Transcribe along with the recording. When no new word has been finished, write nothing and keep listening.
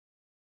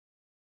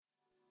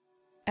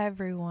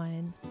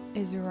Everyone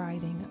is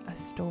writing a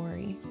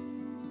story.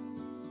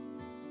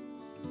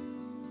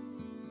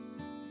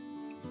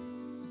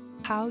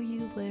 How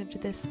you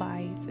lived this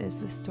life is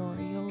the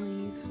story you'll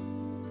leave.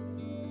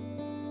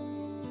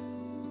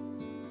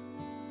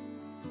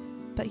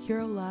 But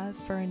your love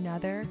for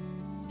another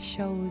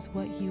shows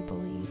what you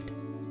believed.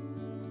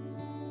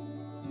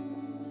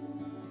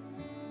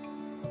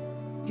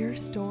 Your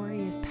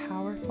story is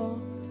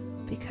powerful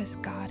because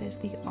God is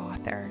the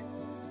author.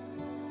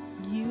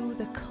 You,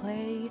 the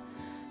clay,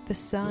 the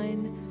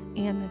son,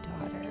 and the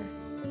daughter.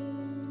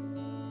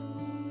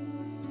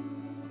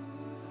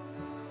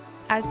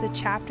 As the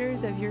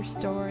chapters of your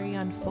story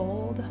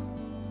unfold,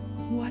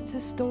 what's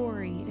a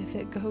story if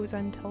it goes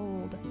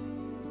untold?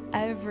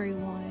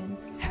 Everyone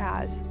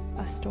has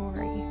a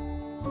story.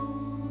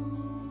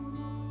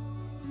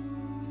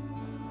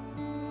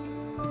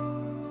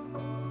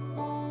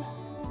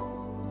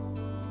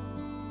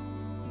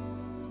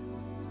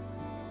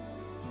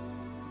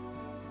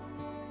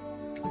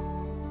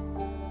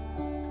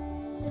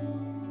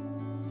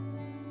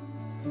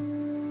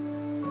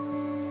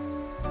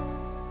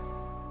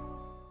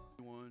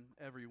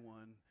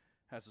 Everyone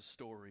has a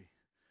story.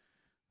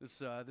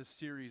 This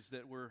series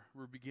that we're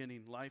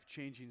beginning,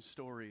 life-changing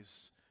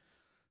stories,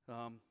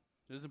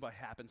 it isn't by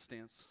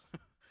happenstance.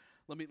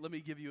 Let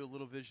me give you a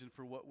little vision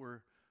for what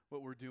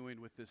we're doing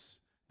with this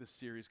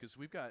series, because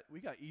we got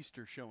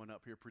Easter showing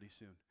up here pretty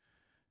soon,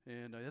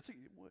 and that's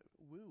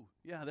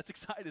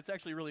exciting. It's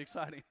actually really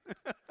exciting.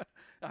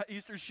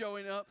 Easter's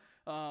showing up,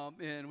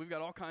 and we've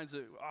got all kinds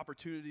of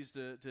opportunities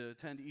to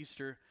attend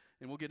Easter.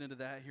 And we'll get into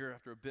that here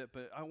after a bit,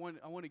 but I want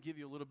to give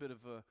you a little bit of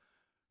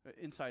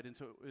insight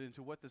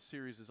into what this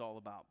series is all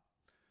about.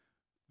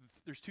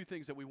 There's two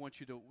things that we want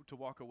you to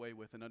walk away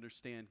with and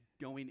understand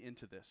going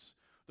into this.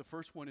 The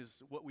first one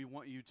is what we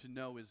want you to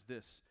know is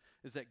this,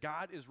 is that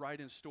God is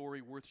writing a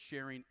story worth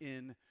sharing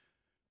in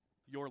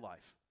your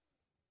life.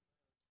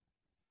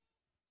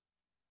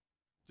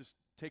 Just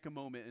take a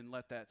moment and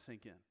let that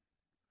sink in.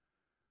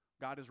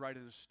 God is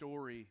writing a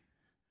story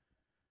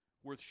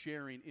worth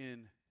sharing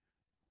in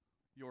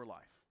your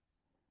life.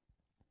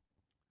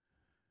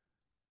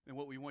 And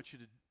what we want you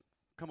to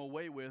come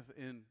away with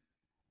and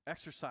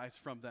exercise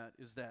from that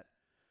is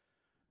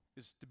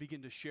to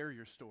begin to share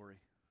your story.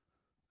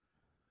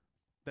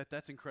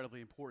 That's incredibly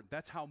important.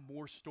 That's how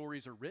more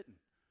stories are written.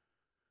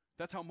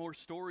 That's how more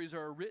stories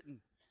are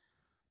written.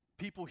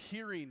 People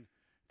hearing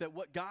that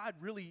what God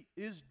really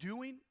is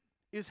doing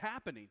is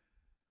happening.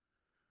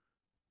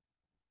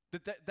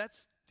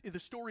 That's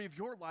the story of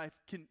your life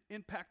can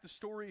impact the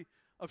story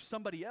of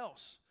somebody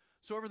else.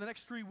 So over the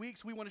next 3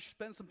 weeks, we want to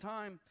spend some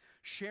time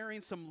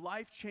sharing some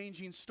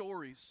life-changing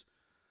stories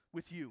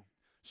with you.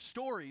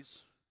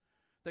 Stories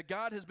that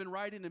God has been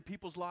writing in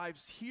people's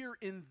lives here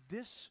in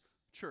this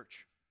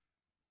church.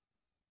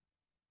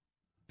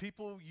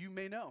 People you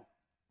may know.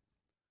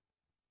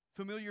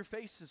 Familiar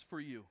faces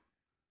for you.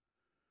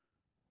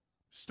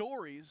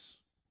 Stories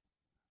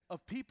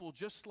of people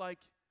just like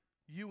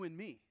you and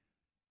me.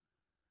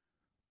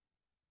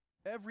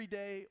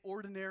 Everyday,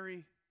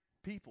 ordinary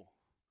people.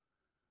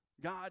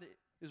 God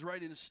is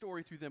writing a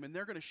story through them, and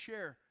they're going to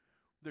share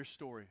their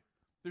story.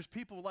 There's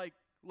people like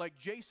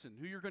Jason,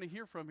 who you're going to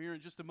hear from here in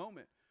just a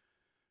moment.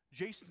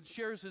 Jason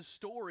shares his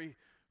story,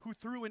 who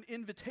through an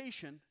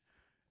invitation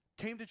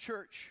came to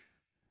church,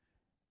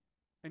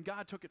 and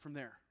God took it from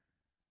there.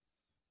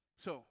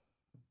 So,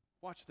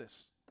 watch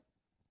this.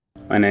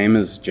 My name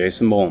is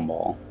Jason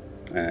Bolenball,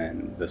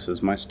 and this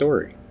is my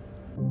story.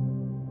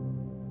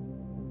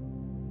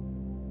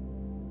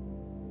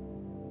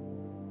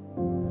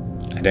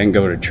 I didn't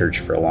go to church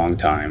for a long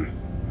time,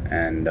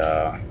 and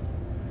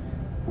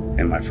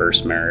in my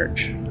first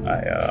marriage,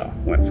 I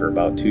went for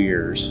about 2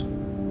 years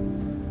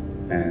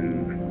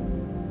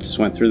and just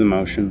went through the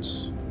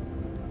motions,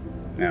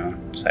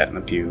 sat in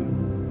the pew,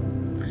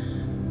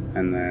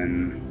 and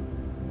then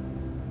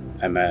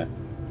I met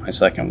my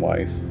second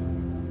wife,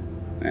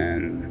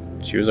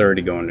 and she was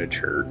already going to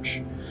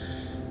church,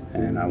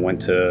 and I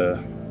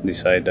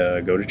decided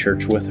to go to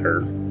church with her,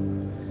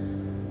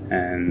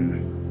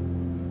 and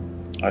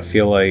I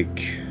feel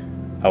like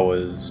I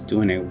was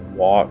doing a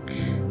walk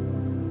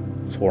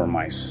for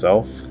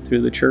myself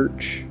through the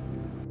church.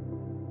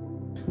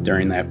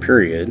 During that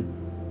period,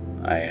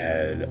 I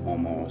had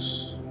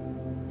almost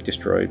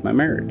destroyed my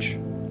marriage.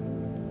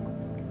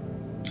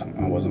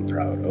 Something I wasn't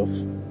proud of.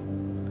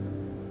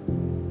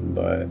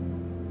 But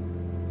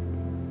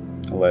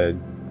it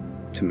led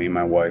to me and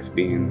my wife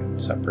being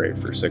separated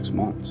for 6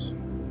 months.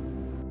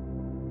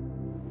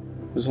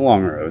 It was a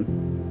long road,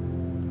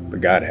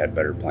 but God had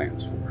better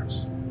plans for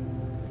us.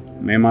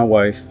 Me and my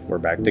wife were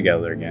back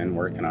together again,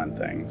 working on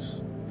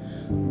things,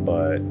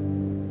 but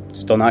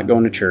still not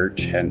going to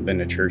church. Hadn't been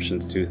to church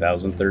since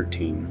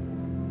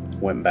 2013.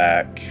 Went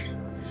back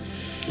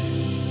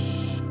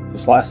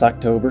this last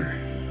October.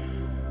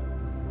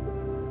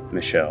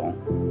 Michelle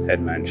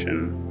had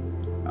mentioned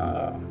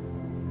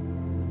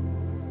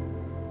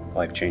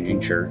life-changing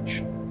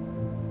church,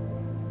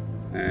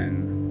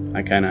 and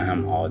I kind of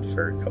hawed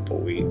for a couple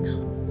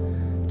weeks,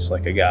 just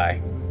like a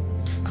guy.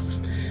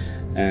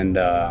 And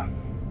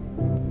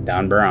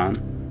Don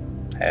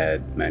Brown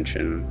had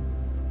mentioned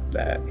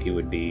that he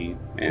would be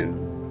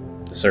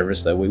in the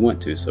service that we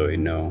went to, so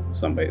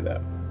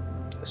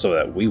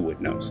that we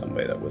would know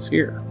somebody that was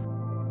here.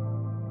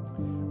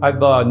 I've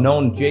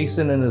known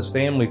Jason and his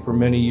family for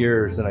many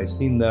years, and I've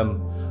seen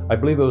them, I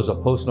believe it was a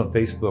post on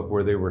Facebook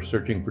where they were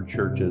searching for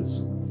churches.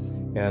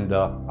 And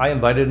I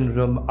invited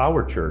them to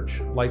our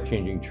church, Life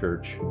Changing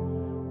Church.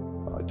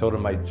 I told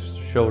them I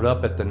showed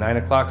up at the 9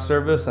 o'clock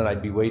service and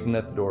I'd be waiting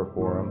at the door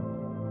for them.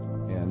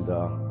 And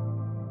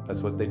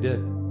that's what they did.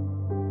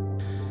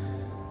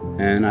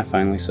 And I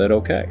finally said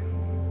okay.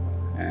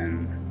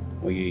 And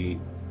we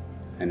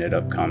ended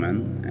up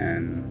coming,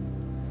 and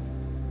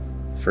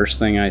the first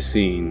thing I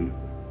seen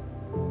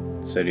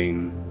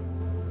sitting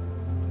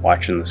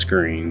watching the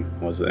screen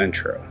was the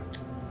intro.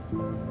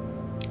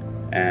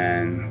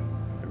 And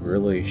it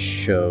really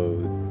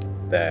showed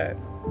that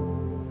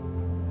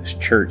this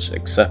church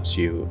accepts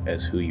you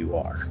as who you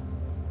are.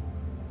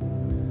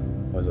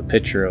 It was a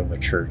picture of a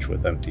church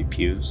with empty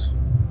pews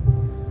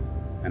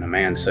and a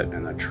man sitting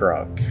in a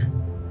truck,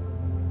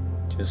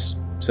 just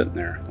sitting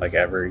there like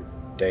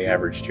everyday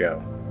average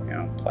Joe,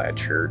 plaid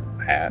shirt,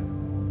 hat.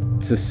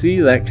 To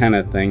see that kind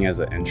of thing as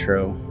an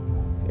intro,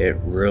 it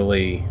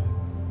really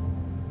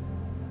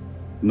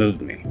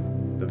moved me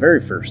the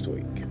very first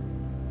week.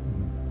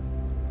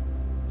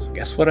 So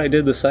guess what I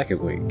did the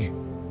second week?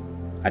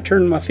 I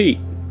turned my feet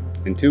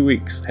in 2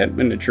 weeks. Hadn't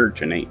been to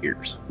church in 8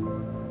 years.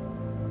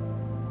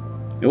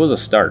 It was a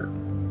start.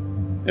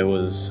 It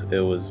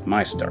was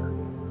my start.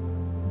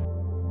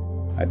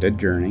 I did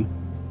Journey,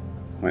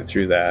 went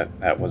through that.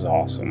 That was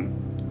awesome.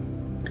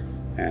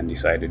 And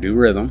decided to do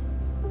Rhythm.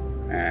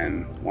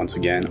 And once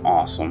again,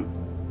 awesome.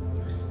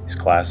 These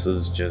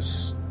classes,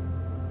 just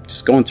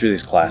going through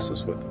these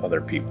classes with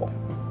other people.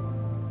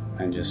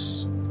 And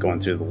just going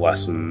through the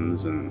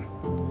lessons and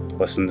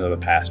listen to the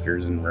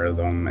pastors in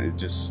Rhythm.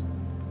 It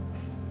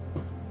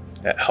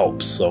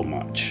helps so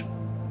much.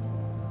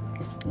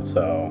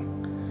 So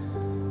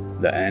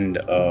the end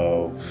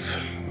of,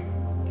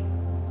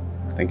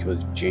 I think it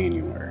was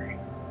January,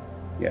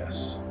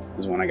 yes,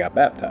 is when I got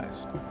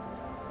baptized.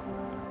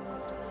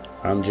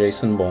 I'm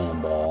Jason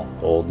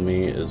Bowlinball. Old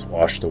me is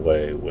washed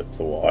away with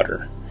the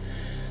water.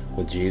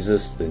 With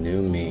Jesus, the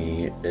new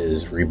me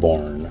is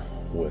reborn.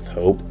 With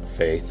hope,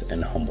 faith,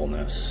 and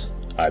humbleness,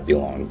 I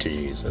belong to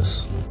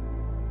Jesus.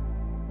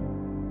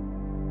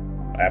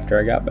 After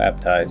I got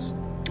baptized,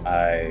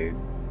 I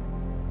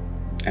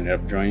ended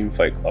up joining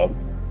Fight Club.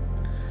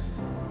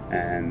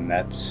 And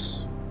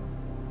that's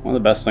one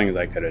of the best things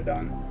I could have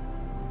done.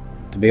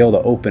 To be able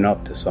to open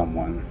up to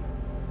someone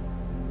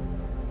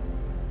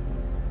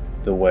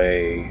the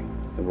way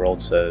the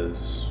world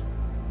says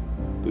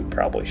we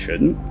probably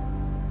shouldn't.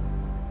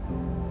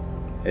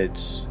 It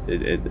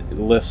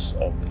lifts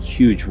a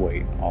huge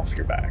weight off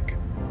your back,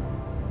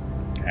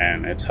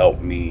 and it's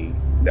helped me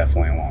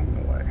definitely along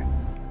the way.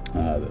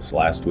 This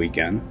last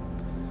weekend,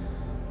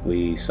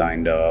 I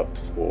signed up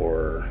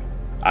for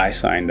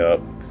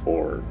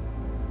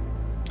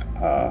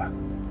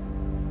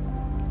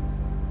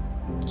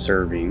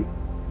serving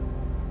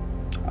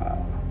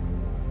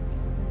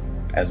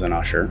as an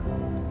usher.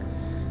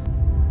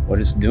 What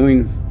it's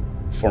doing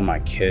for my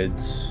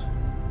kids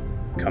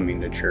coming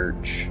to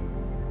church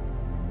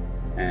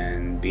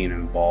and being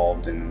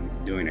involved in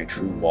doing a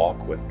true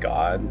walk with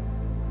God,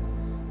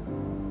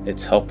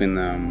 it's helping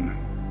them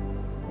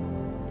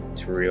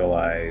to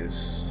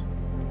realize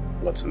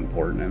what's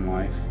important in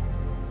life.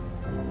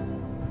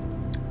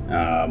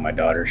 My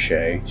daughter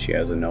Shay, she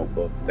has a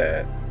notebook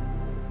that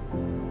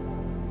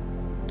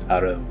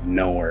out of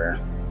nowhere,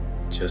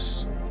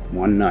 just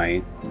one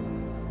night,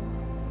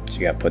 she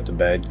got put to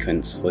bed,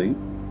 couldn't sleep,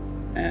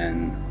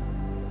 and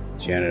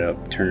she ended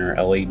up turning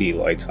her LED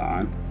lights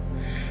on,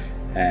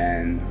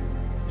 and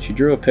she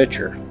drew a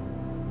picture.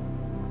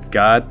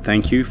 God,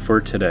 thank you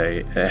for today.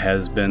 It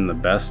has been the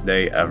best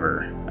day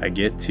ever. I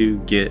get to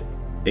get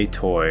a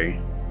toy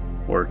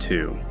or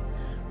 2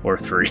 or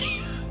 3.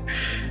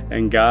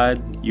 And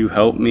God, you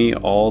help me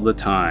all the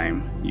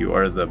time. You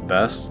are the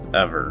best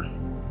ever.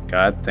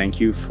 God,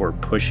 thank you for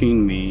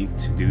pushing me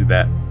to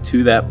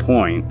that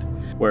point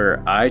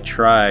where I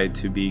try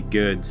to be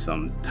good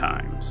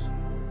sometimes.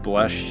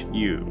 Bless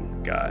you,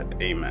 God.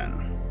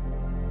 Amen.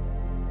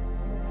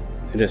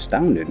 It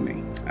astounded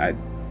me. I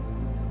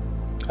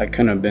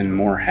couldn't have been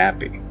more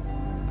happy.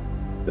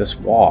 This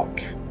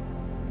walk,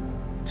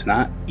 it's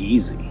not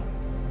easy.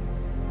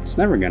 It's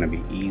never going to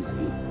be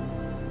easy.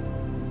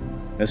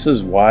 This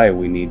is why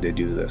we need to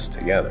do this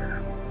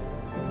together.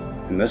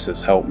 And this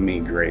has helped me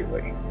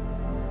greatly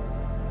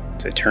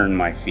to turn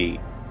my feet,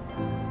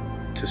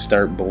 to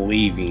start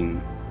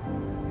believing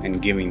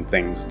and giving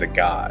things to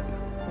God.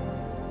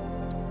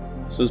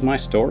 This is my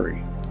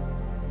story.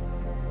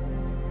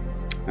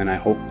 And I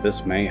hope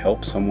this may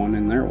help someone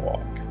in their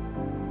walk,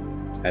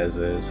 as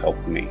it has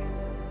helped me.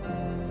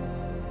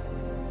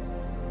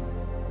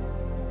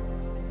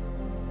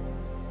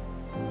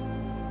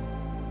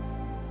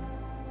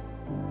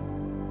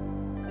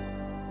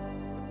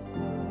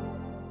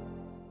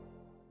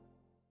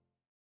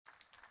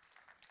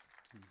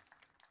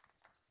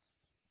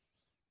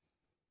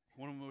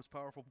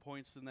 most powerful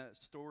points in that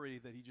story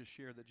that he just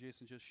shared, that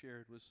Jason just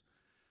shared, was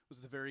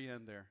the very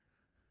end there.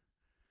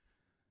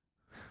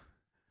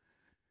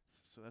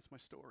 So that's my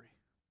story.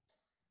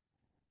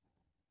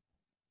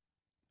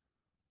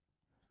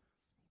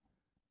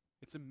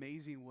 It's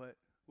amazing what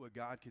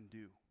God can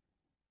do.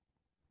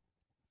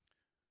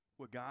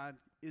 What God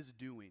is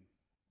doing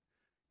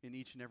in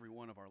each and every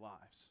one of our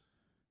lives.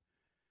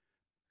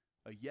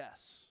 A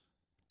yes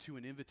to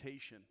an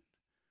invitation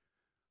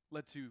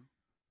led to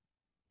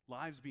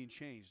lives being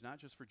changed, not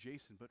just for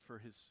Jason, but for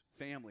his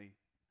family,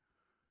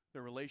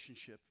 their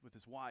relationship with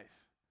his wife,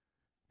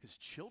 his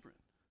children,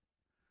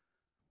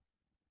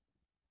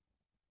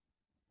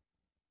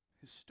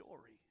 his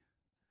story.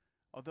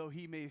 Although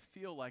he may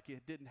feel like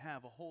it didn't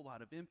have a whole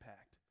lot of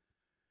impact,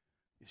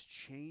 is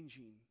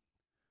changing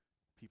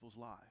people's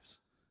lives.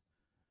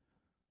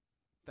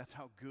 That's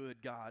how good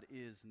God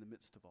is in the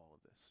midst of all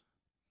of this.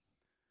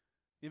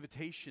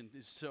 Invitation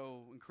is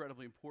so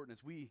incredibly important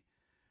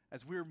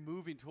as we're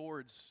moving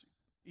towards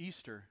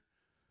Easter,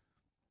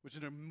 which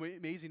is an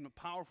amazing,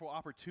 powerful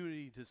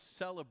opportunity to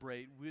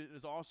celebrate. It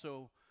is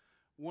also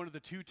one of the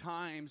 2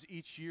 times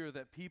each year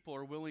that people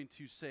are willing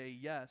to say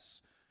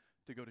yes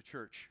to go to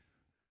church.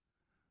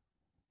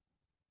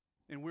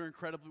 And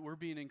we're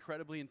being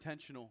incredibly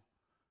intentional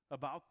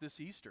about this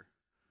Easter.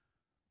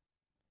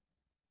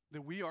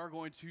 That we're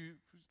going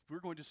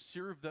to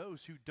serve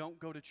those who don't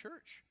go to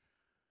church,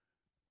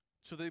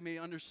 so they may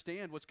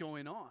understand what's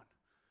going on.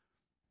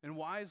 And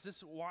why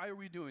are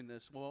we doing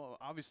this? Well,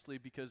 obviously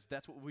because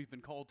that's what we've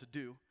been called to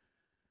do.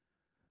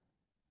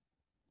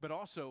 But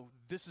also,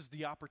 this is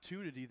the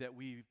opportunity that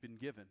we've been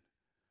given.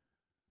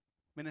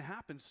 And it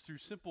happens through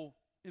simple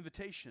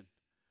invitation.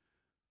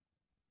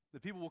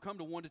 The people will come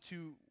to one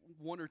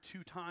or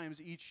two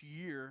times each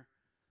year.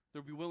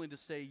 They'll be willing to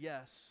say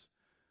yes.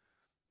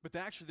 But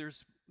actually,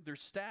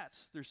 there's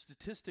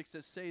statistics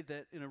that say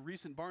that in a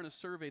recent Barna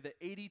survey that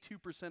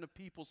 82% of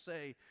people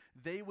say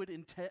they would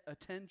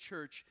attend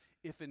church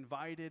if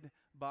invited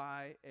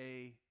by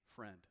a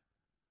friend.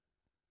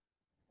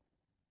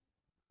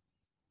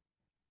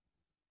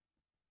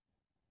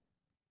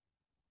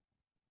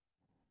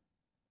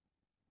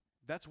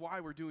 That's why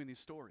we're doing these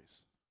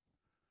stories.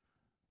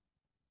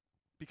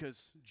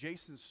 Because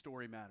Jason's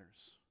story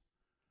matters.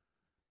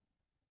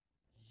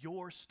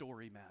 Your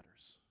story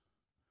matters.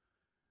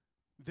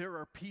 There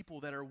are people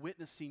that are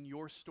witnessing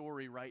your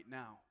story right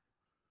now.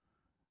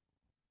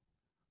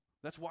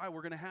 That's why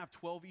we're going to have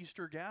 12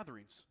 Easter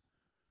gatherings.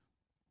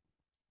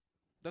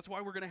 That's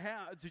why we're going to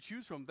have to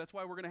choose from. That's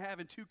why we're going to have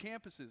in 2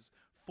 campuses,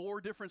 4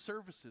 different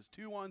services,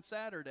 2 on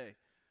Saturday,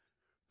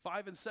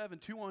 5 and 7,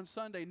 2 on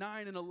Sunday,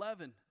 9 and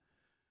 11.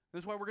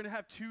 That's why we're going to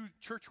have 2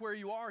 church where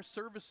you are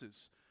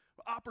services,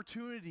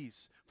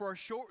 opportunities for our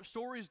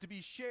stories to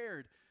be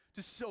shared,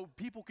 just so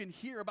people can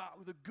hear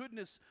about the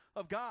goodness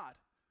of God.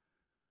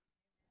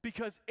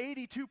 Because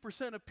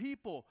 82% of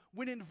people,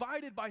 when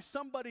invited by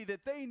somebody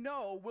that they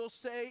know, will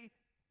say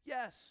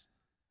yes.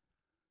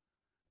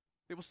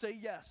 They will say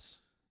yes.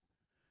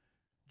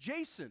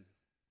 Jason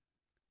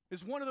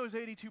is one of those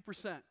 82%.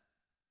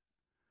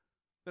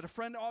 That a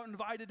friend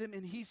invited him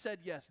and he said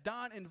yes.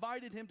 Don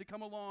invited him to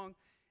come along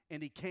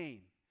and he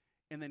came.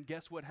 And then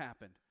guess what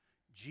happened?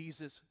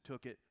 Jesus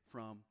took it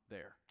from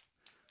there.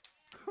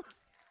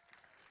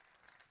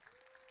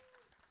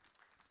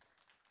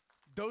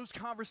 Those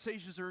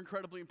conversations are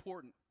incredibly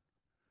important.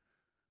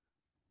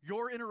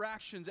 Your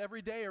interactions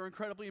every day are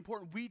incredibly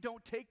important. We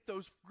don't take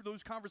those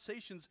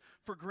conversations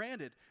for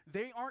granted.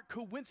 They aren't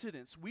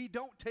coincidence. We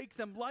don't take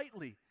them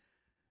lightly.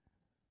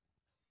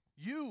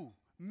 You,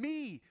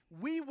 me,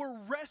 we were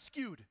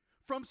rescued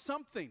from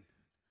something.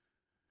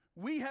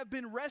 We have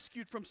been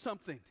rescued from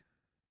something.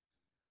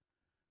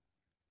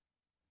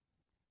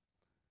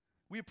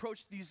 We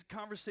approach these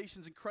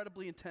conversations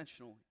incredibly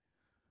intentionally.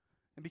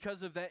 And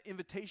because of that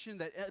invitation,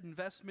 that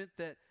investment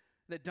that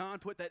Don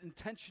put, that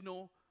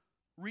intentional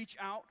reach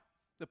out,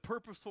 the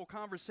purposeful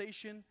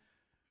conversation,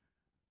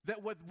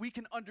 that what we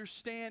can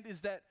understand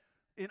is that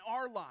in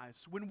our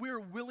lives, when we're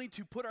willing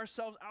to put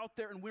ourselves out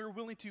there and we're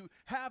willing to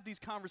have these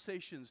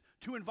conversations,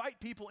 to invite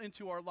people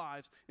into our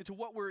lives, into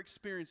what we're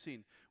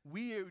experiencing,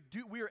 we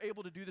are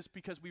able to do this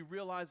because we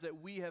realize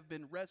that we have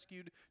been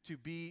rescued to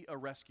be a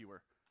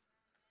rescuer.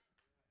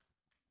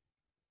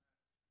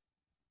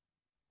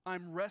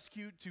 I'm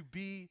rescued to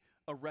be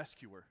a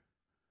rescuer.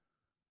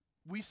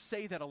 We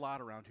say that a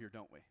lot around here,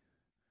 don't we?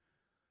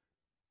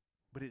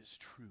 But it is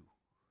true.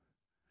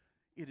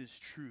 It is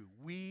true.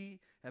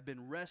 We have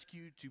been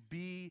rescued to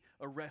be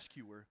a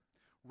rescuer.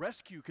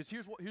 Rescue, because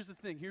here's the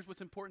thing. Here's what's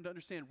important to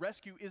understand.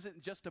 Rescue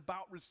isn't just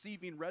about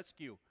receiving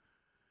rescue.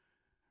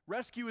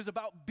 Rescue is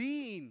about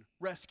being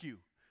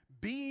rescued.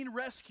 Being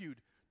rescued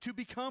to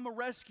become a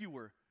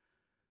rescuer.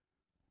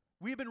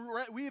 We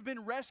have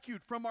been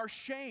rescued from our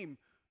shame,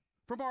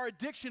 from our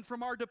addiction,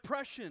 from our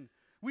depression.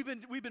 We've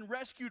been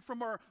rescued from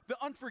the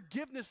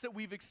unforgiveness that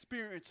we've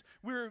experienced.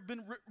 We've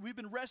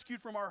been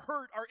rescued from our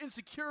hurt, our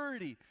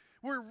insecurity.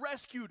 We're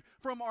rescued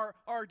from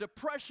our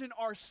depression,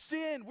 our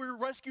sin. We're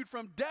rescued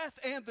from death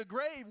and the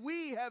grave.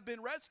 We have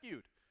been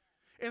rescued.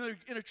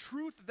 And a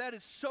truth that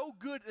is so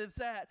good is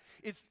that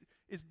it's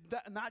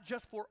not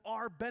just for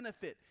our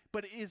benefit,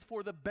 but it is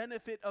for the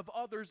benefit of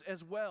others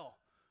as well.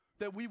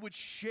 That we would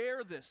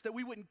share this, that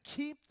we wouldn't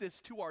keep this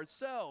to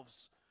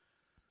ourselves,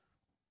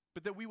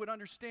 but that we would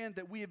understand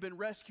that we have been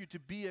rescued to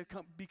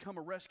become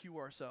a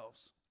rescuer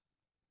ourselves.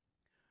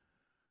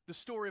 The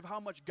story of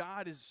how much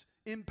God has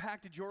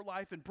impacted your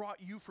life and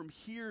brought you from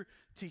here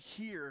to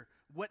here,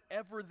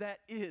 whatever that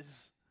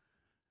is,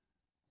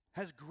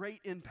 has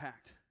great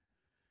impact.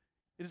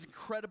 It is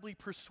incredibly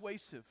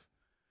persuasive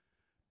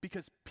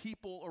because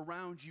people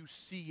around you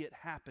see it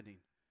happening.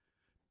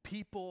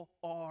 People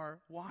are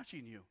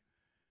watching you.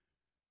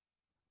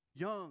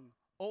 Young,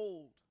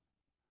 old,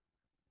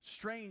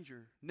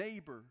 stranger,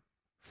 neighbor,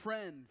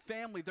 friend,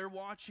 family, they're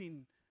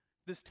watching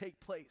this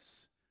take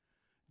place.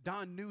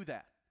 Don knew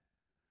that.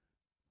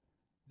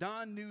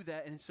 Don knew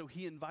that, and so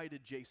he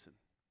invited Jason.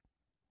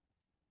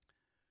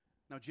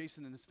 Now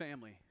Jason and his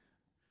family,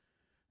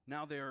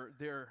 now they're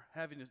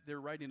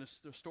writing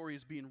their story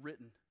is being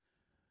written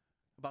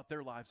about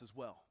their lives as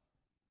well.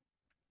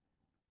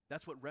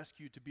 That's what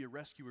to be a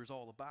rescuer is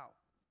all about.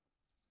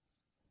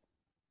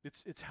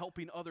 It's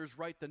helping others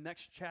write the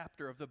next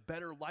chapter of the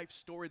better life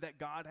story that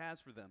God has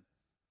for them.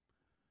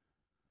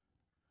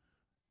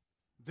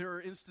 There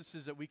are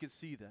instances that we can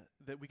see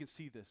that we can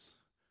see this.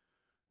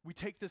 We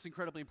take this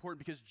incredibly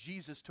important because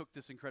Jesus took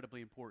this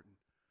incredibly important.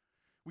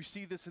 We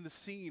see this in the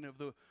scene of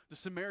the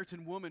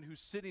Samaritan woman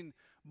who's sitting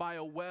by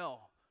a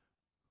well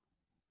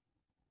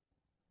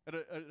at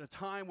a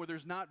time where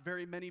there's not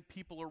very many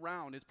people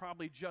around. It's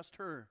probably just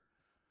her.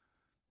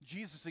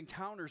 Jesus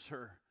encounters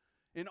her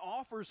and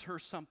offers her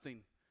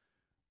something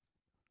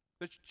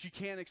that she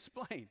can't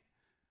explain.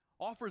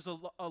 Offers a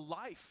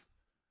life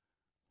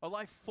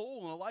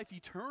full and a life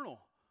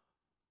eternal.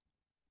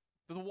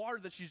 The water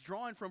that she's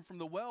drawing from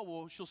the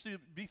well, she'll still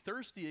be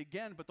thirsty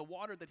again, but the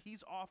water that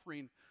he's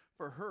offering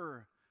for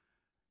her,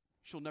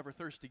 she'll never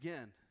thirst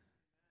again.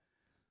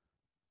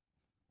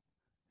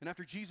 And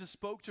after Jesus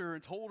spoke to her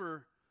and told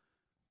her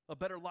a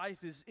better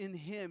life is in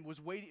him, is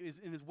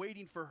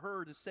waiting for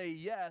her to say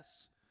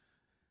yes,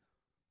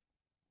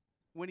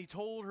 when he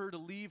told her to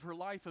leave her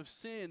life of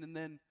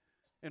sin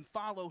and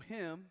follow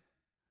him,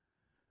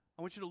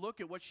 I want you to look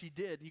at what she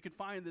did. You can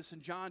find this in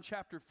John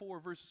chapter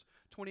 4, verses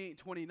 28 and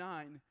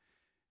 29.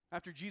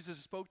 After Jesus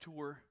spoke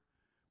to her,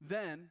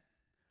 then,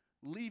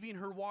 leaving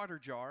her water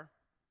jar,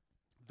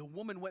 the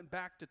woman went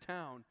back to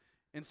town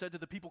and said to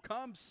the people,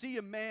 "Come see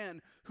a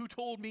man who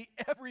told me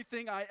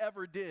everything I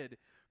ever did.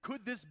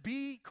 Could this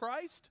be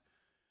Christ?"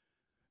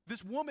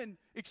 This woman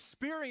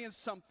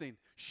experienced something.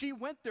 She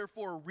went there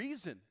for a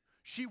reason.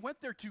 She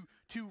went there to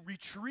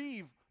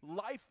retrieve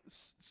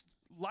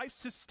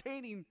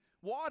life-sustaining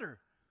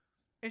water.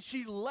 And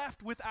she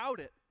left without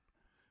it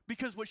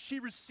because what she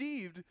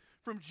received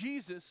from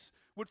Jesus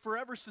would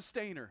forever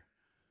sustain her.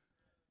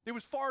 It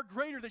was far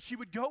greater that she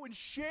would go and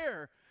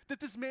share that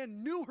this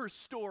man knew her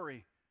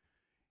story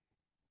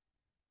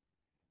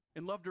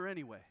and loved her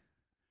anyway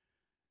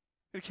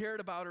and cared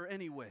about her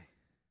anyway.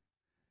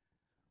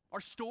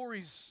 Our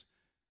stories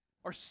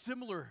are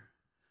similar.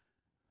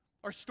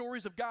 Our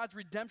stories of God's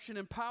redemption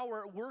and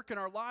power at work in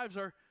our lives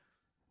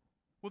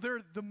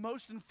they're the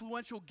most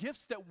influential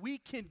gifts that we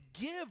can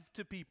give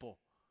to people.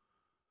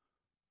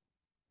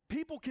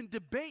 People can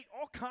debate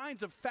all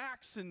kinds of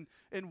facts and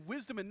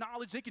wisdom and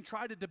knowledge. They can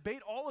try to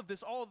debate all of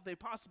this, all that they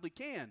possibly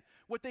can.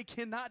 What they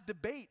cannot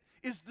debate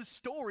is the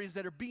stories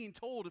that are being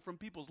told from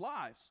people's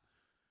lives.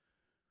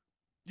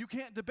 You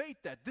can't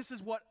debate that. This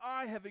is what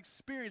I have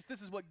experienced.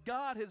 This is what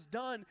God has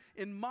done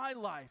in my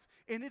life.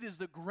 And it is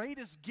the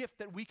greatest gift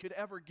that we could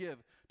ever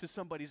give to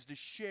somebody is to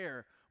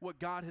share what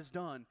God has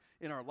done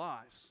in our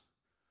lives.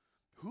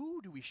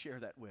 Who do we share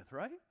that with,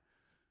 right?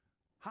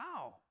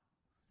 How?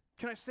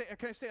 Can I say?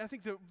 I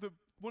think the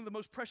one of the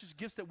most precious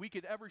gifts that we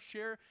could ever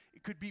share,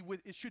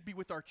 it should be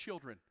with our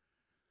children.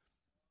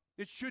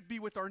 It should be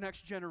with our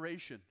next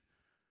generation.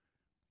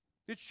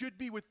 It should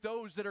be with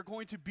those that are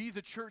going to be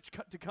the church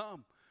to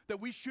come. That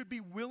we should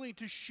be willing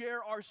to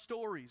share our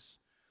stories.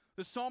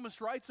 The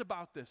psalmist writes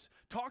about this,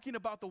 talking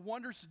about the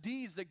wondrous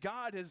deeds that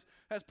God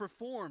has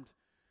performed.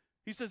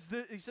 He says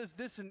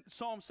this in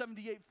Psalm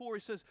 78:4. He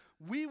says,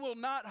 "We will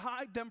not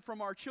hide them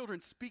from our children,"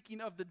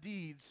 speaking of the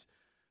deeds,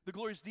 the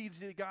glorious deeds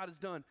that God has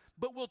done,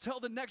 "but we'll tell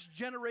the next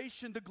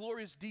generation the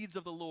glorious deeds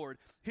of the Lord,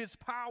 his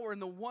power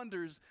and the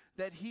wonders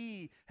that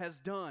he has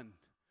done."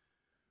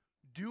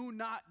 Do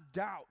not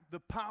doubt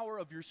the power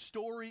of your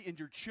story in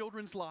your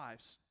children's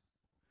lives.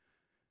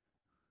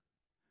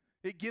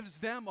 It gives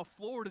them a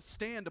floor to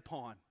stand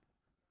upon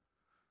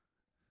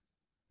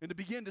and to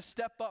begin to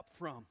step up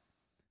from.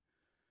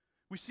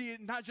 We see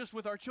it not just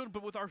with our children,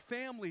 but with our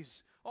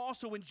families.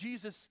 Also, when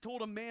Jesus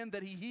told a man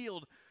that he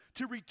healed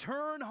to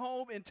return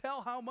home and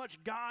tell how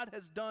much God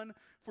has done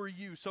for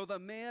you. So the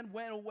man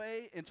went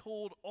away and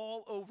told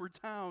all over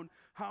town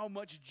how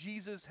much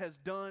Jesus has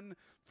done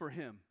for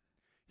him.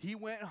 He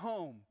went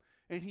home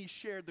and he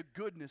shared the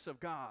goodness of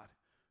God,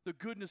 the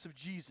goodness of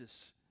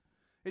Jesus.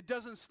 It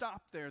doesn't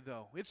stop there,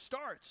 though. It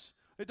starts.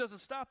 It doesn't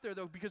stop there,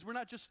 though, because we're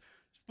not just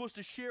supposed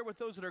to share with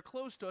those that are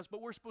close to us,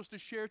 but we're supposed to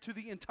share to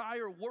the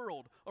entire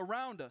world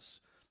around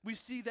us. We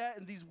see that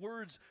in these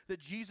words that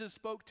Jesus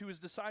spoke to his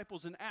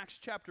disciples in Acts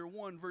chapter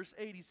 1, verse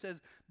 8. He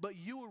says, "But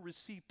you will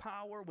receive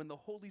power when the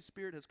Holy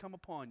Spirit has come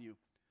upon you.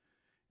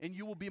 And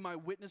you will be my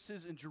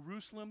witnesses in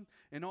Jerusalem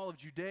and all of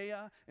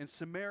Judea and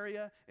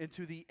Samaria and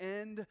to the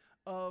end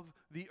of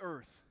the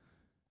earth."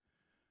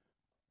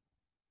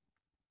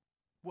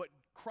 What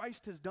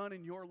Christ has done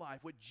in your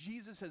life, what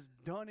Jesus has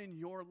done in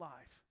your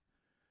life,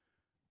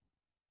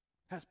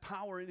 has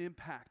power and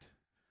impact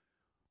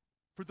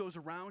for those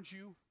around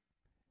you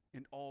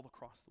and all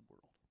across the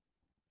world.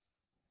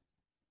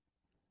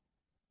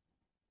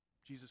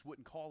 Jesus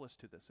wouldn't call us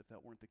to this if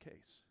that weren't the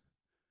case.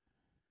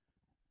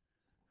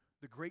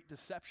 The great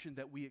deception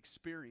that we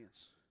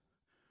experience,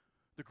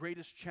 the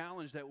greatest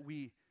challenge that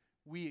we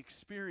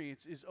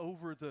experience is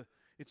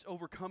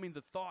overcoming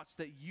the thoughts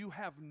that you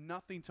have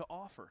nothing to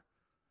offer,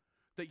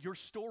 that your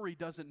story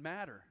doesn't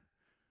matter,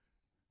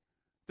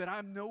 that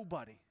I'm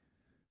nobody.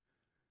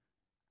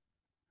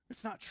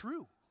 It's not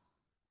true.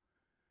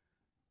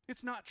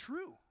 It's not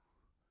true.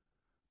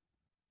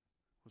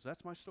 Well,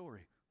 that's my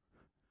story.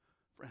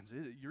 Friends,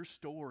 your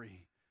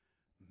story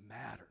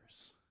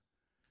matters.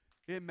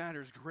 It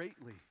matters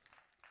greatly.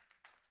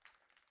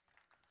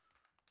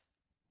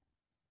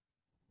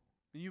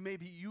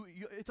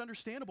 It's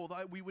understandable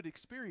that we would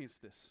experience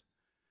this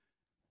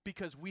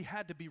because we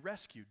had to be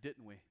rescued,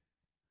 didn't we?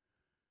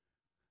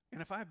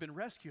 And if I've been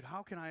rescued,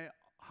 how could I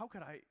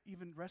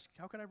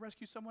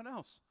rescue someone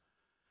else?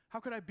 How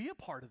could I be a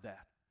part of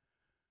that?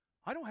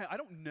 I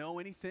don't know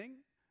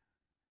anything.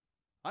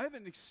 I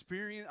haven't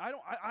experienced, I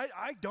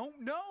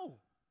don't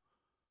know.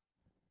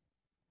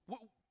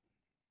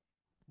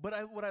 What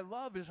I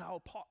love is how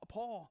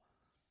Paul,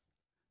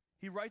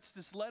 he writes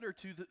this letter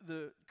to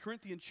the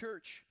Corinthian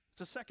church. It's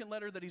the second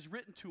letter that he's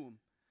written to them.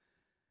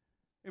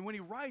 And when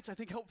he writes, I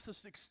think helps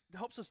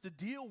us to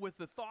deal with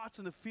the thoughts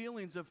and the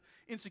feelings of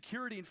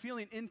insecurity and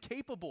feeling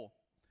incapable.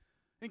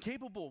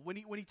 When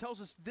he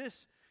tells us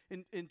this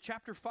in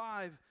chapter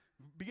 5,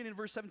 beginning in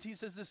verse 17, he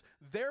says this,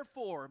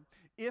 "Therefore,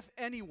 if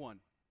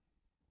anyone,"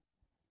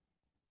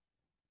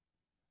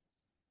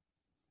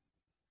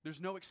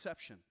 there's no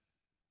exception.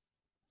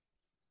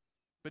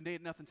 But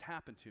Nate, nothing's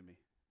happened to me.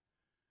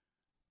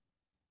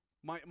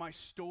 My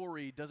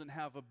story doesn't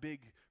have a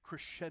big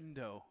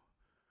crescendo.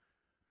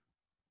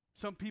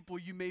 Some people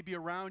you may be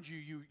around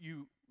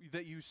you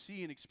that you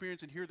see and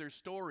experience and hear their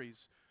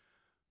stories.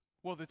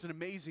 Well, that's an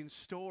amazing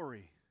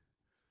story.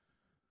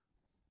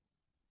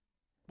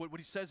 What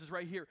he says is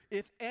right here.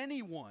 If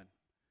anyone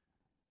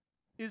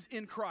is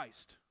in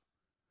Christ,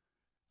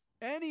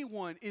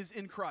 anyone is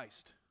in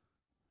Christ.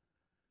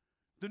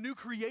 The new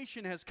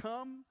creation has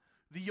come.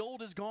 The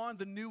old is gone.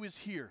 The new is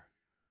here.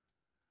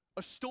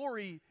 A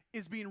story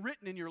is being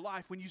written in your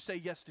life when you say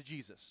yes to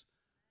Jesus.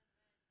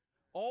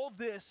 All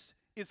this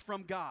is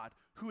from God,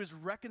 who has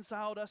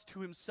reconciled us to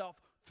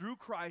himself through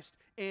Christ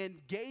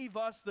and gave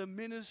us the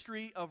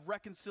ministry of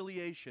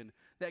reconciliation,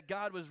 that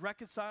God was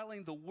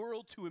reconciling the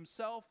world to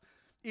himself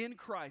in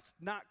Christ,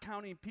 not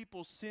counting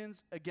people's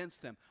sins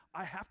against them.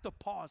 I have to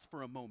pause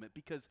for a moment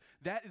because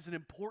that is an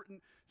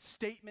important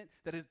statement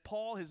that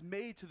Paul has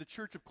made to the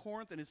church of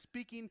Corinth and is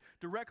speaking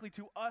directly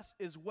to us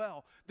as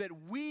well. That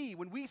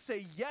when we say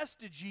yes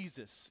to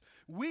Jesus,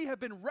 we have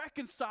been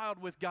reconciled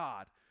with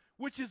God,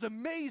 which is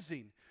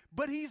amazing,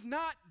 but he's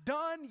not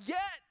done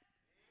yet.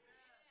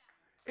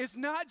 It's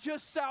not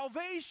just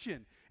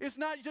salvation. It's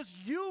not just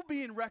you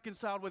being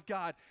reconciled with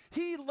God.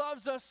 He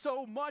loves us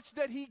so much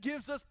that he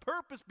gives us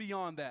purpose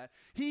beyond that.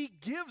 He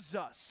gives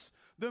us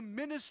the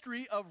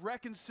ministry of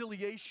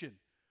reconciliation.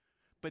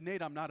 But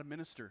Nate, I'm not a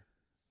minister.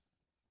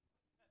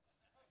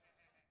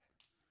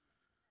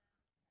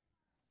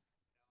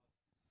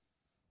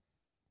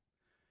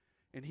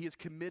 And he has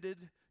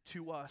committed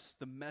to us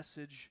the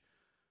message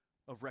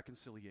of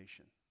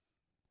reconciliation.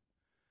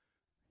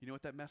 You know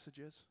what that message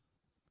is?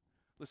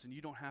 Listen,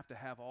 you don't have to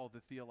have all the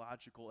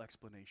theological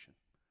explanation.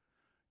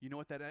 You know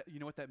what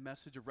that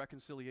message of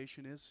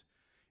reconciliation is?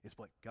 It's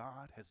what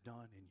God has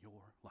done in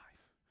your life.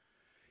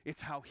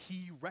 It's how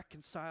he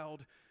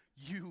reconciled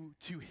you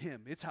to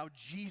him. It's how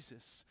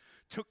Jesus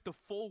took the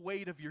full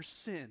weight of your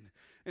sin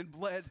and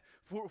bled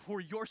for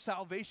your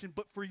salvation,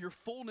 but for your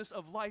fullness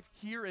of life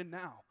here and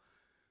now.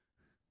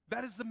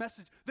 That is the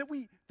message that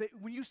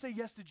when you say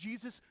yes to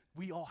Jesus,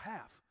 we all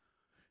have.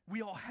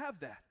 We all have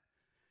that.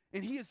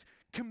 And he has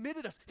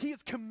committed us. He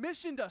has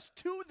commissioned us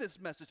to this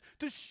message,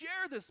 to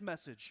share this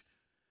message.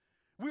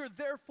 We are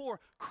therefore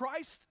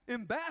Christ's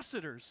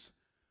ambassadors.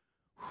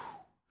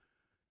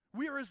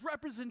 We are his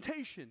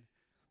representation.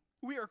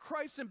 We are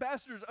Christ's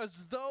ambassadors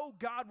as though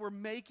God were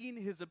making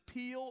his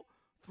appeal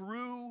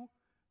through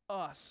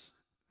us.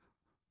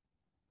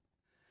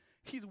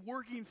 He's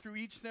working through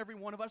each and every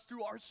one of us,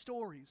 through our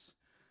stories.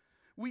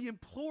 We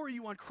implore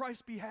you on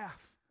Christ's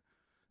behalf.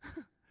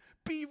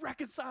 Be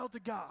reconciled to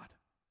God.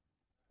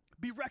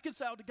 Be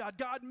reconciled to God.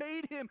 God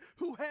made him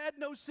who had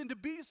no sin to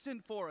be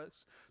sin for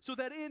us, so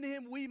that in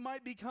him we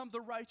might become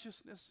the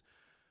righteousness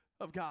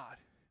of God.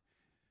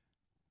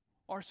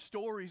 our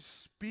stories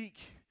speak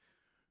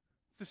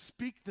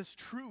this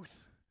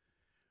truth,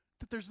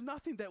 that there's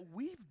nothing that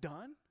we've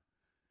done.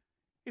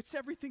 It's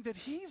everything that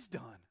He's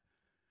done.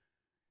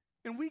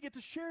 And we get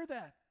to share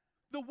that.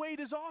 The weight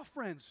is off,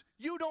 friends.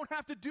 You don't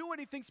have to do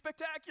anything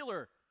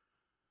spectacular.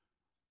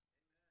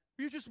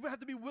 You just have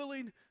to be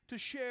willing to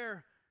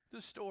share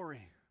the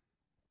story.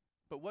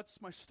 But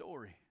what's my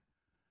story?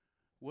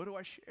 What do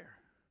I share?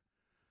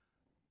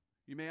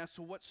 You may ask,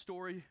 so what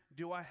story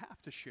do I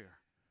have to share?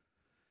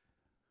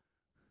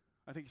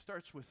 I think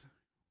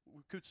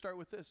we could start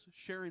with this,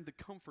 sharing the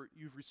comfort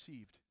you've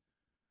received.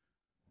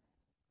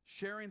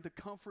 Sharing the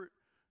comfort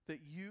that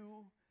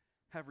you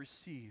have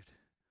received.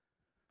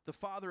 The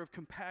Father of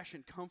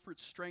compassion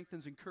comforts,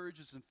 strengthens,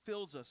 encourages, and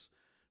fills us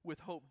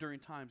with hope during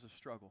times of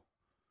struggle.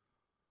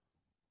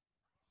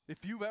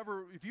 If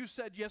you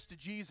said yes to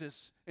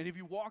Jesus, and if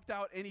you walked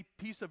out any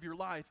piece of your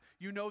life,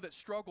 you know that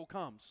struggle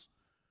comes.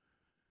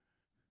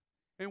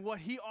 And what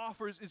He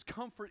offers is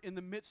comfort in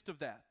the midst of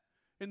that,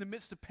 in the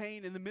midst of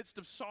pain, in the midst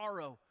of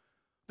sorrow.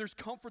 There's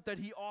comfort that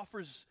He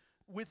offers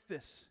with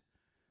this.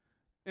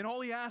 And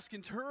all He asked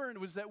in turn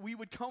was that we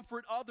would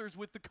comfort others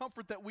with the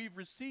comfort that we've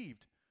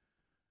received.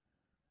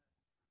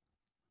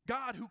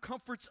 God who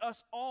comforts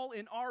us all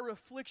in our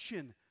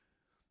affliction,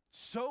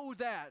 so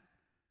that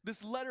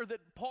this letter that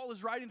Paul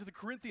is writing to the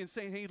Corinthians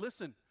saying, hey,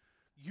 listen,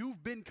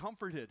 you've been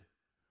comforted.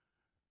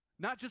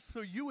 Not just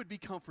so you would be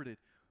comforted,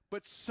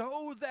 but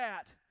so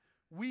that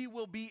we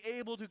will be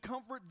able to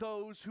comfort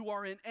those who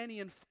are in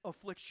any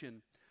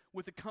affliction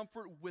with the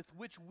comfort with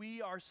which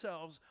we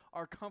ourselves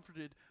are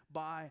comforted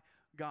by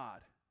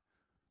God.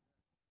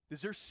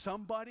 Is there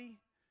somebody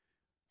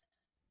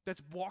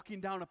that's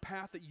walking down a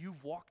path that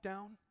you've walked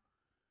down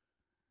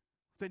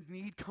that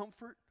need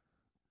comfort?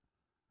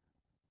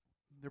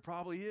 There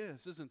probably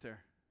is, isn't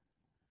there?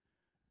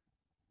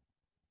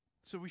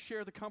 So we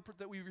share the comfort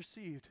that we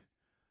received.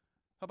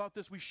 How about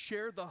this? We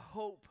share the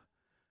hope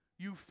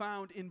you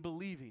found in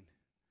believing.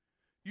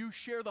 You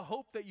share the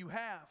hope that you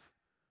have.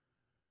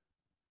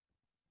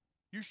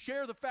 You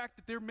share the fact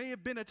that there may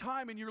have been a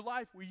time in your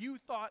life where you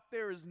thought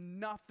there is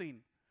nothing.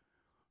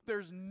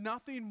 There's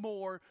nothing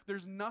more.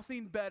 There's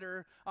nothing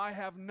better. I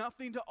have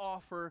nothing to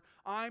offer.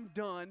 I'm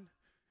done.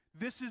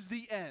 This is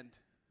the end.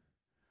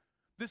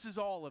 This is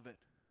all of it.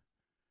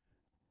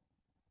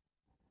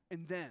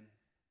 And then,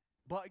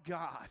 but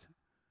God,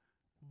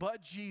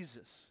 but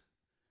Jesus,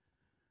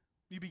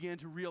 you began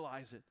to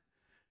realize it.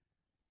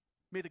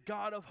 May the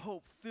God of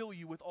hope fill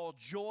you with all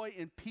joy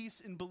and peace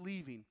in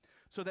believing,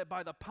 so that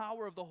by the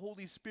power of the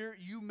Holy Spirit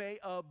you may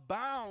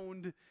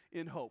abound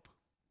in hope.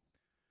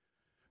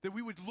 That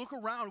we would look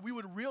around, we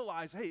would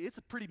realize, hey, it's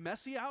pretty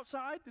messy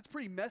outside. It's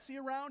pretty messy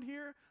around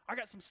here. I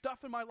got some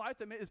stuff in my life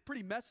that is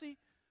pretty messy.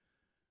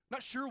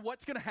 Not sure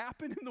what's going to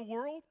happen in the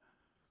world.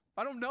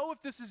 I don't know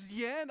if this is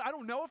the end. I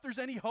don't know if there's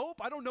any hope.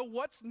 I don't know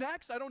what's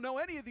next. I don't know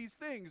any of these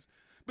things.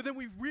 But then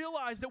we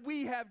realize that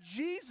we have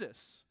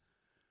Jesus,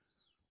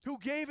 who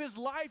gave His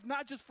life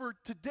not just for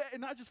today,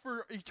 not just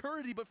for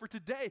eternity, but for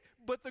today.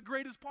 But the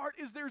greatest part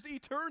is there's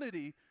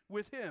eternity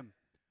with Him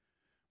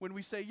when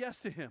we say yes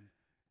to Him.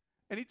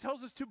 And He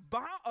tells us to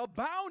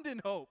abound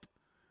in hope.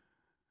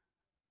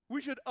 We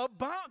should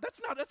abound.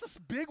 That's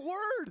a big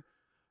word.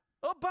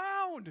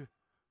 Abound.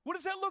 What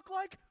does that look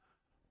like?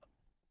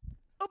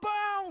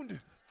 Abound.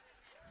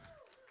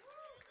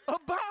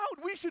 Abound.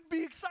 We should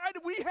be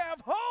excited. We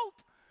have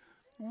hope.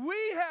 We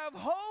have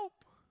hope.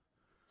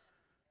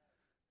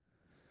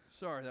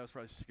 Sorry, that was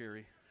probably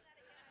scary.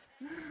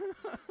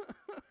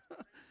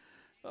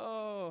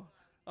 Oh,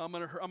 I'm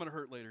gonna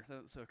hurt later.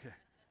 That's okay.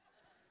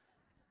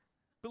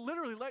 But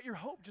literally, let your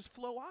hope just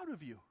flow out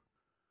of you.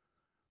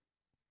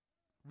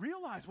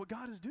 Realize what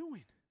God is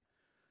doing.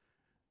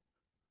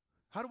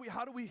 How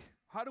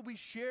do we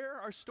share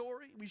our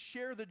story? We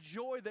share the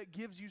joy that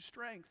gives you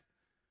strength.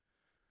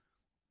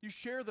 You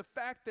share the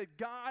fact that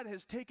God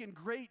has taken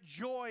great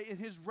joy in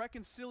His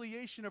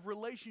reconciliation of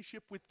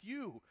relationship with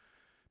you.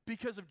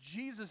 Because of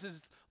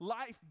Jesus'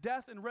 life,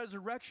 death, and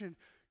resurrection,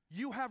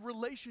 you have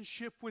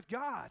relationship with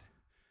God.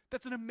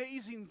 That's an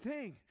amazing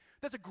thing.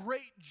 That's a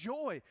great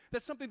joy.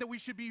 That's something that we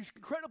should be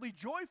incredibly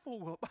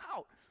joyful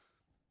about.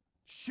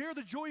 Share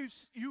the joy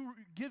you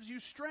gives you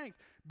strength.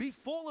 Be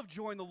full of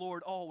joy in the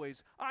Lord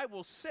always. I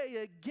will say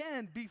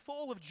again, be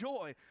full of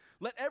joy.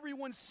 Let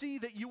everyone see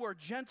that you are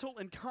gentle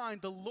and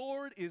kind. The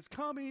Lord is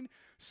coming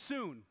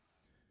soon.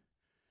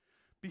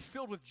 Be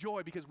filled with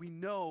joy because we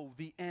know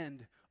the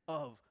end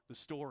of the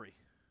story.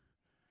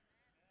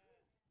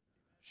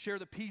 Share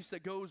the peace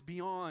that goes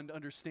beyond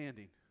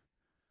understanding.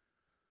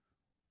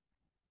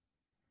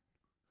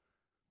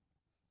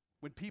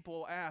 When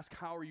people ask,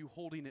 how are you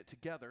holding it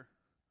together?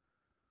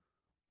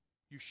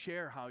 You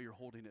share how you're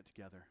holding it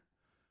together.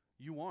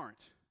 You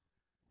aren't.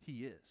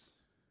 He is.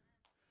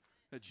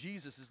 That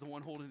Jesus is the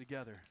one holding it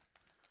together.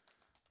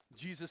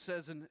 Jesus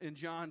says in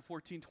John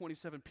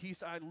 14:27,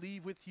 peace I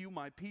leave with you,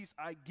 my peace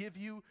I give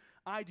you.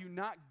 I do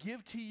not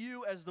give to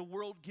you as the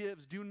world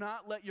gives. Do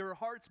not let your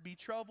hearts be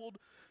troubled.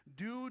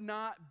 Do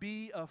not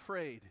be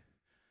afraid.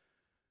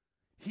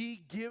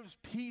 He gives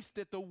peace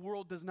that the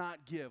world does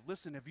not give.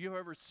 Listen, have you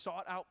ever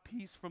sought out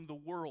peace from the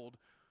world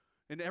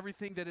and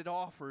everything that it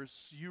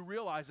offers? You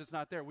realize it's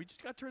not there. We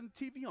just got to turn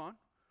the TV on,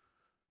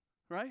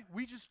 right?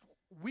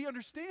 We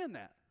understand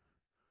that.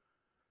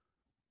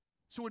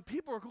 So when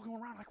people are going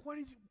around like, what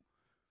is it?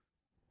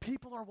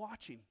 People are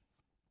watching.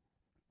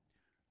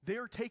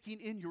 They're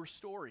taking in your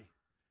story.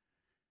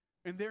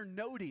 And they're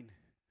noting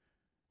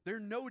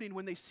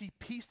when they see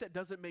peace that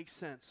doesn't make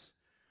sense,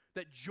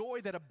 that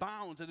joy that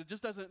abounds, that it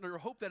just doesn't, or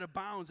hope that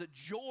abounds, that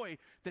joy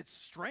that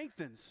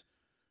strengthens.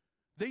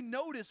 They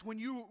notice when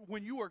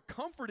you are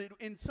comforted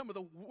in some of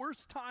the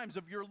worst times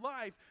of your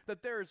life that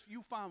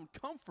you found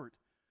comfort.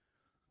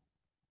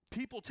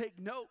 People take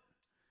note.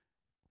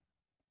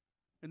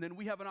 And then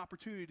we have an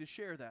opportunity to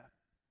share that.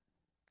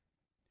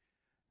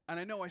 And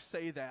I know I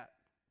say that,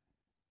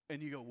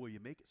 and you go, well, you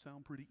make it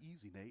sound pretty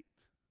easy, Nate.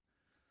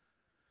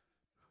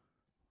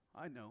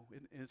 I know,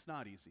 and it's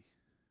not easy.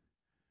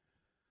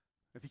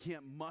 If you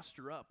can't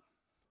muster up,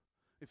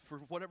 if for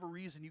whatever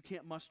reason you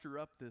can't muster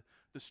up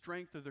the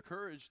strength or the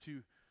courage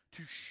to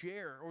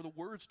share, or the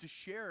words to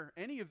share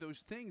any of those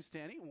things to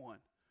anyone,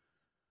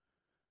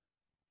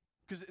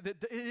 because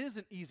it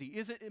isn't easy.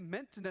 Isn't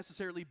meant to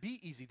necessarily be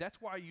easy. That's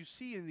why you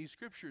see in these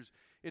scriptures,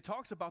 it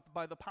talks about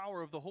by the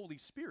power of the Holy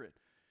Spirit.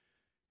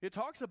 It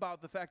talks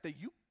about the fact that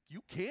you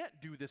can't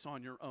do this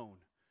on your own.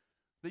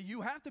 That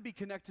you have to be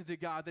connected to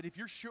God. That if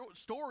your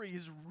story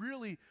is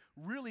really,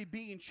 really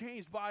being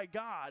changed by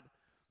God,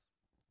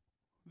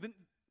 then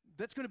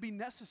that's going to be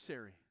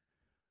necessary.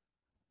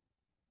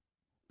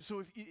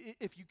 So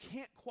if you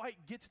can't quite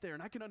get there,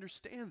 and I can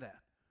understand that,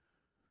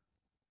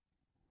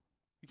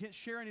 you can't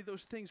share any of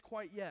those things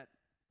quite yet,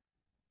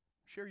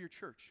 share your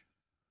church.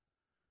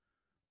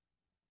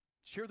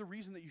 Share the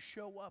reason that you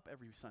show up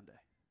every Sunday.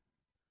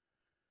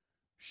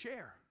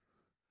 Share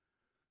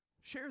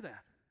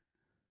that.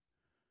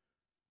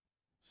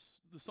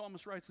 The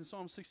psalmist writes in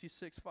Psalm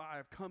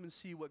 66:5, come and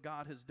see what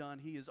God has done.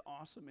 He is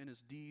awesome in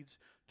his deeds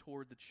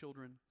toward the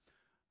children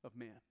of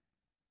man.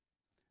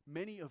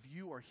 Many of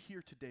you are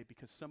here today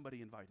because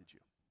somebody invited you.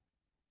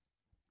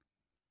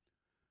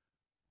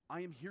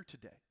 I am here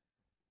today.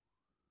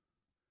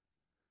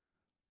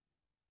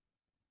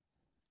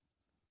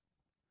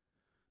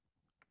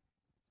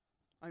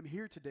 I'm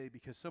here today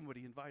because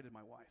somebody invited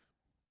my wife.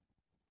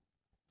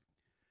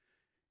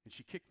 And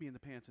she kicked me in the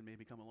pants and made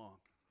me come along.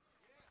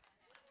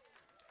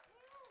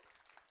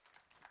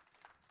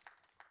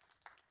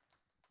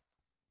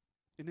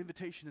 An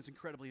invitation is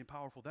incredibly and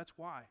powerful. That's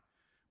why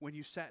when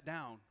you sat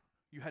down,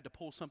 you had to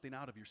pull something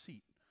out of your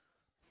seat.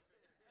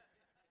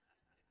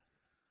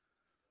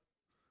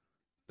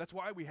 That's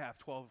why we're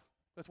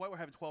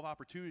having 12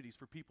 opportunities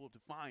for people to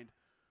find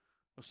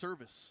a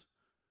service,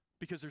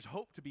 because there's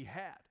hope to be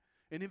had.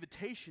 An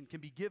invitation can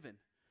be given.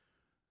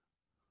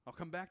 I'll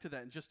come back to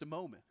that in just a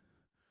moment.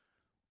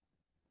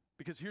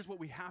 Because if we're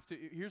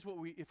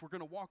going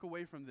to walk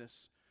away from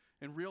this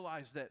and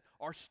realize that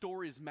our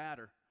stories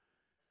matter,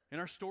 and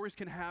our stories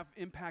can have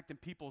impact in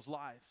people's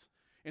lives,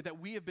 and that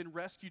we have been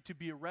rescued to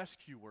be a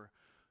rescuer,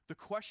 the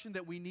question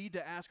that we need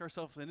to ask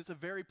ourselves, and it's a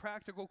very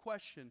practical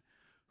question,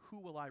 who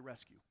will I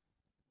rescue?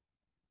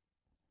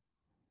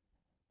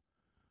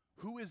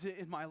 Who is it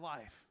in my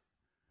life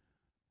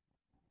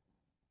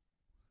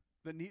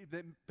that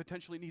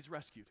potentially needs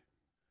rescued?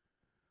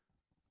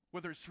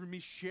 Whether it's for me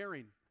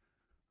sharing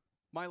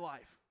my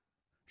life,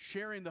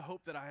 sharing the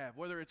hope that I have,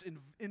 whether it's an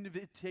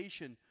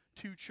invitation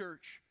to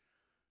church,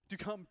 to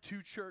come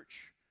to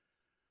church,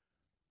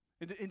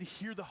 and to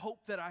hear the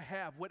hope that I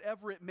have,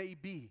 whatever it may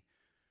be.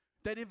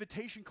 That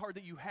invitation card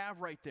that you have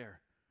right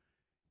there,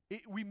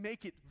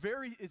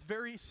 it's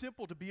very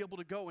simple to be able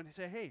to go and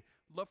say, hey,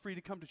 love for you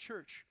to come to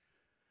church.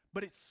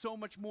 But it's so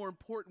much more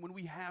important when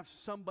we have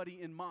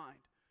somebody in mind.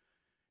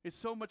 It's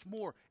so much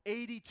more.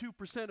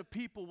 82% of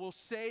people will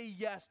say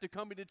yes to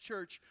coming to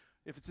church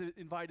if it's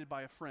invited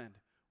by a friend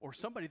or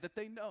somebody that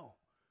they know.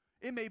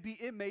 It may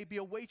be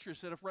a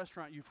waitress at a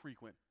restaurant you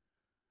frequent.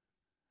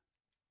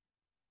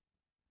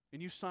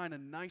 And you sign a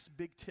nice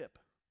big tip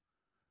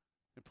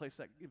and place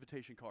that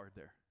invitation card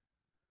there.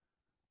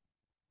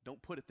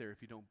 Don't put it there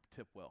if you don't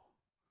tip well.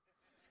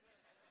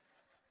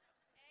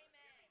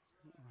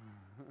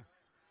 Amen.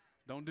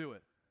 Don't do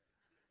it.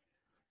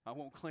 I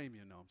won't claim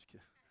you. No, I'm just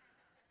kidding.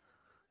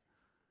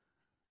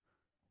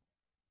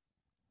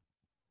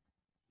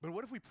 But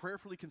what if we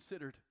prayerfully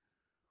considered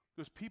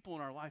those people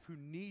in our life who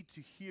need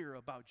to hear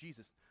about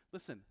Jesus?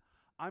 Listen,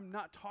 I'm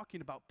not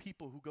talking about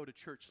people who go to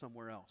church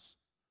somewhere else.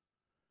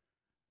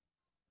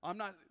 I'm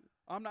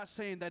not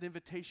saying that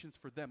invitation's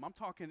for them. I'm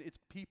talking it's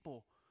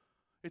people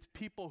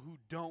who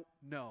don't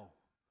know.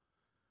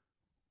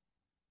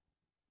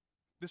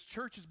 This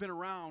church has been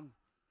around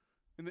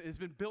and it's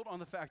been built on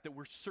the fact that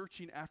we're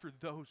searching after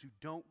those who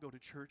don't go to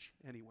church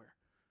anywhere.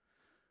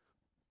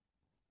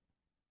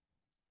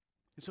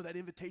 And so that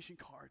invitation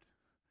card,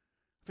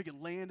 if it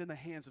could land in the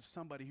hands of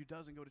somebody who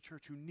doesn't go to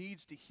church, who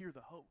needs to hear the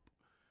hope,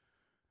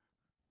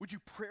 would you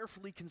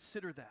prayerfully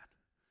consider that?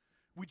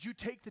 Would you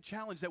take the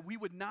challenge that we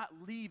would not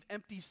leave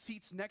empty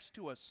seats next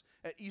to us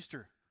at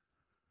Easter?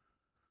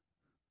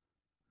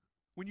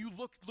 When you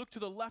look to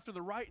the left or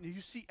the right and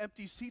you see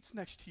empty seats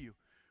next to you,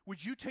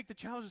 would you take the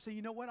challenge and say,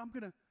 you know what, I'm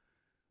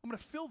gonna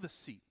fill this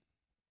seat?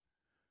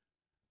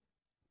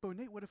 But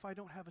Nate, what if I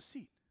don't have a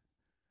seat?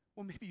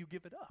 Well, maybe you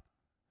give it up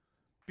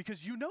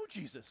because you know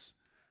Jesus.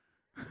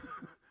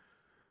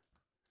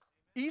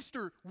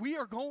 Easter, we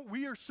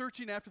are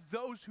searching after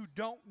those who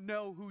don't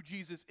know who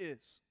Jesus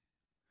is.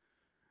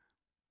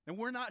 And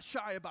we're not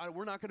shy about it.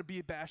 We're not going to be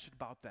abashed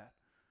about that.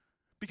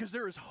 Because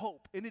there is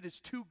hope, and it is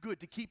too good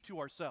to keep to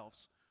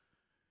ourselves.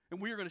 And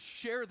we are going to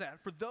share that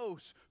for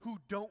those who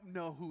don't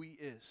know who he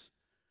is.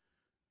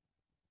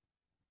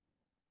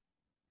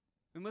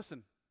 And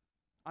listen,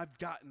 I've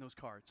gotten those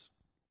cards.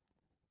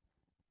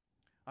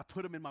 I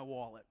put them in my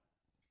wallet.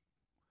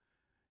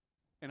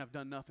 And I've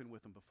done nothing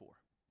with them before.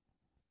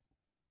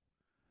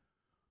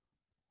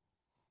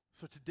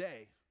 So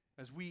today,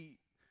 as we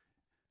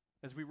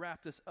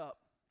wrap this up,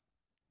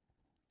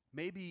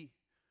 maybe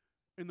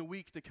in the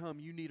week to come,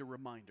 you need a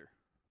reminder.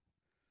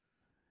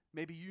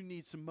 Maybe you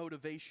need some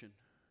motivation.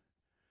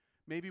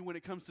 Maybe when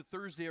it comes to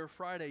Thursday or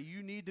Friday,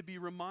 you need to be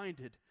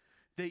reminded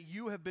that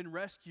you have been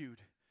rescued.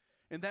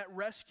 And that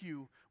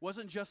rescue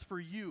wasn't just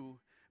for you,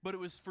 but it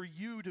was for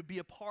you to be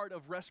a part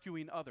of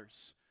rescuing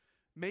others.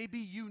 Maybe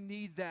you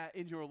need that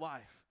in your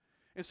life.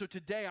 And so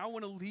today, I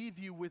want to leave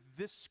you with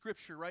this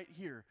scripture right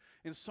here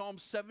in Psalm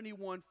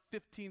 71,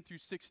 15 through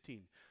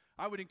 16.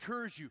 I would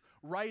encourage you,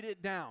 write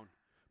it down.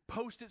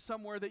 Post it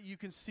somewhere that you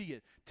can see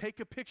it. Take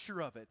a picture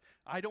of it.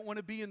 I don't want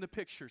to be in the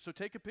picture, so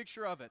take a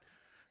picture of it.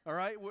 All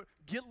right?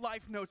 Get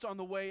life notes on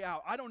the way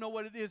out. I don't know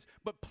what it is,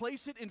 but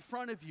place it in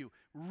front of you.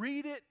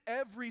 Read it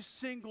every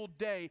single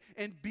day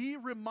and be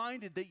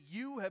reminded that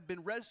you have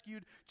been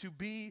rescued to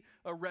be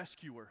a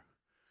rescuer.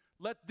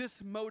 Let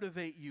this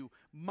motivate you.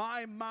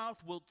 My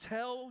mouth will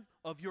tell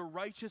of your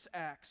righteous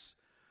acts,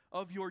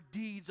 of your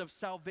deeds of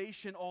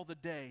salvation all the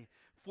day,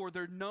 for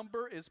their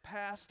number is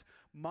past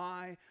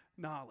my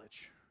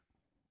knowledge.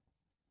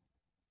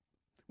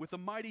 With the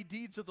mighty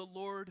deeds of the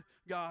Lord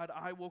God,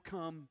 I will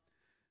come.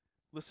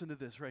 Listen to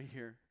this right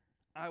here.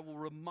 I will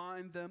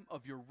remind them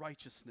of your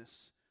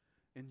righteousness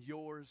and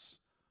yours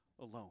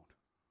alone.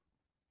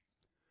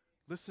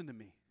 Listen to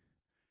me.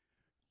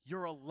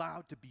 You're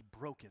allowed to be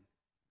broken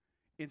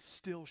and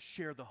still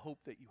share the hope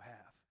that you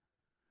have.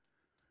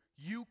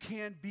 You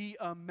can be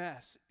a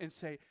mess and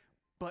say,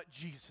 but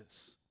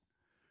Jesus.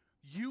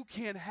 You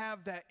can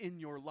have that in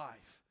your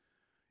life.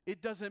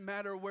 It doesn't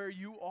matter where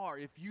you are.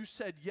 If you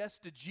said yes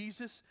to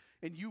Jesus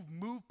and you've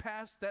moved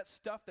past that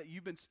stuff that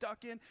you've been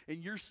stuck in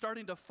and you're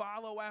starting to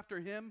follow after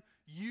him,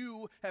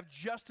 you have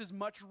just as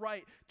much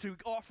right to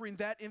offering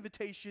that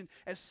invitation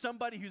as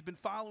somebody who's been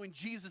following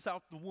Jesus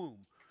out the womb,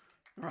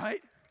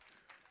 right?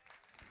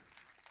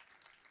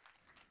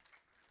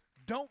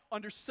 Don't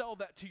undersell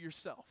that to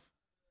yourself.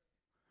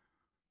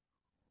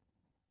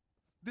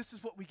 This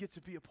is what we get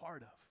to be a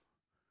part of.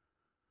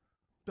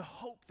 The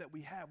hope that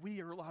we have,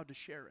 we are allowed to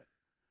share it.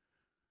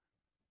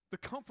 The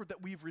comfort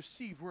that we've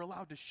received, we're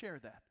allowed to share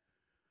that.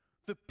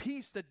 The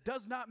peace that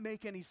does not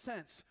make any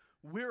sense,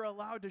 we're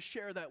allowed to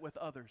share that with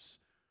others.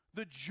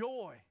 The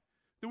joy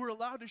that we're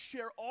allowed to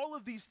share all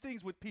of these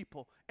things with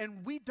people,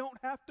 and we don't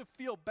have to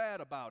feel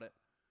bad about it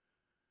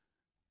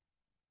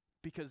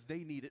because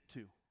they need it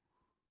too.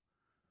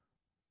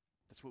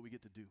 That's what we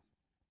get to do.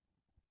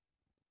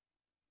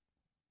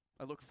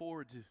 I look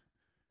forward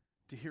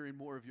to hearing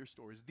more of your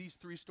stories. These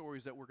 3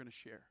 stories that we're going to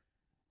share,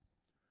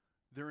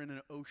 they're in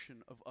an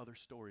ocean of other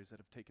stories that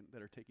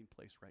are taking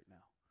place right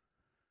now.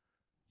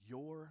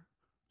 Your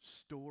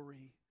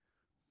story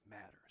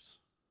matters.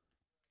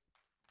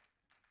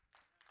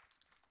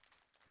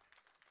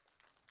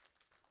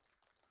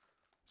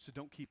 So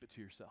don't keep it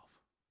to yourself.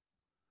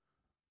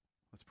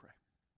 Let's pray.